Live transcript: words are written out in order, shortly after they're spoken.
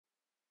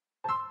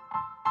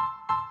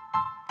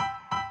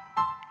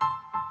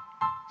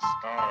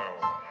Style.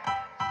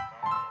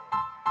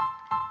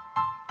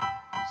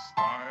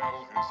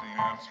 Style is the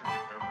answer to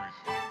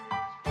everything.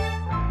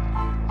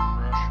 A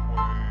fresh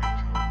way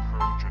to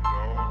approach a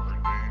dull or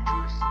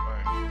dangerous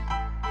thing.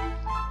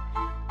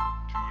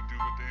 To do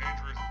a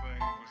dangerous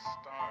thing with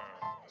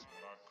style is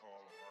what I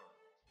call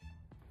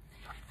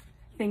art.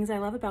 Things I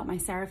love about my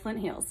Sarah Flint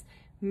heels.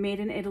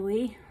 Made in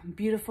Italy,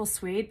 beautiful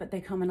suede, but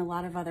they come in a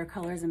lot of other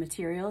colors and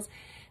materials.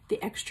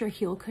 The extra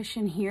heel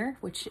cushion here,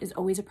 which is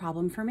always a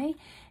problem for me,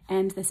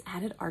 and this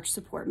added arch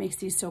support makes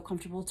these so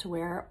comfortable to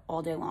wear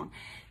all day long.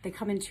 They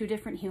come in 2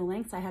 different heel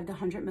lengths. I have the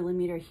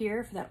 100mm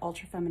here for that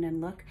ultra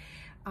feminine look.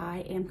 I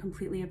am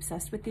completely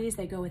obsessed with these.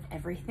 They go with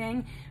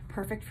everything.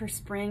 Perfect for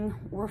spring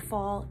or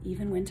fall,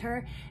 even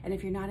winter. And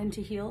if you're not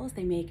into heels,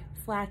 they make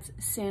flats,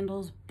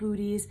 sandals,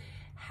 booties,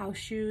 house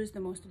shoes, the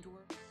most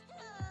adorable.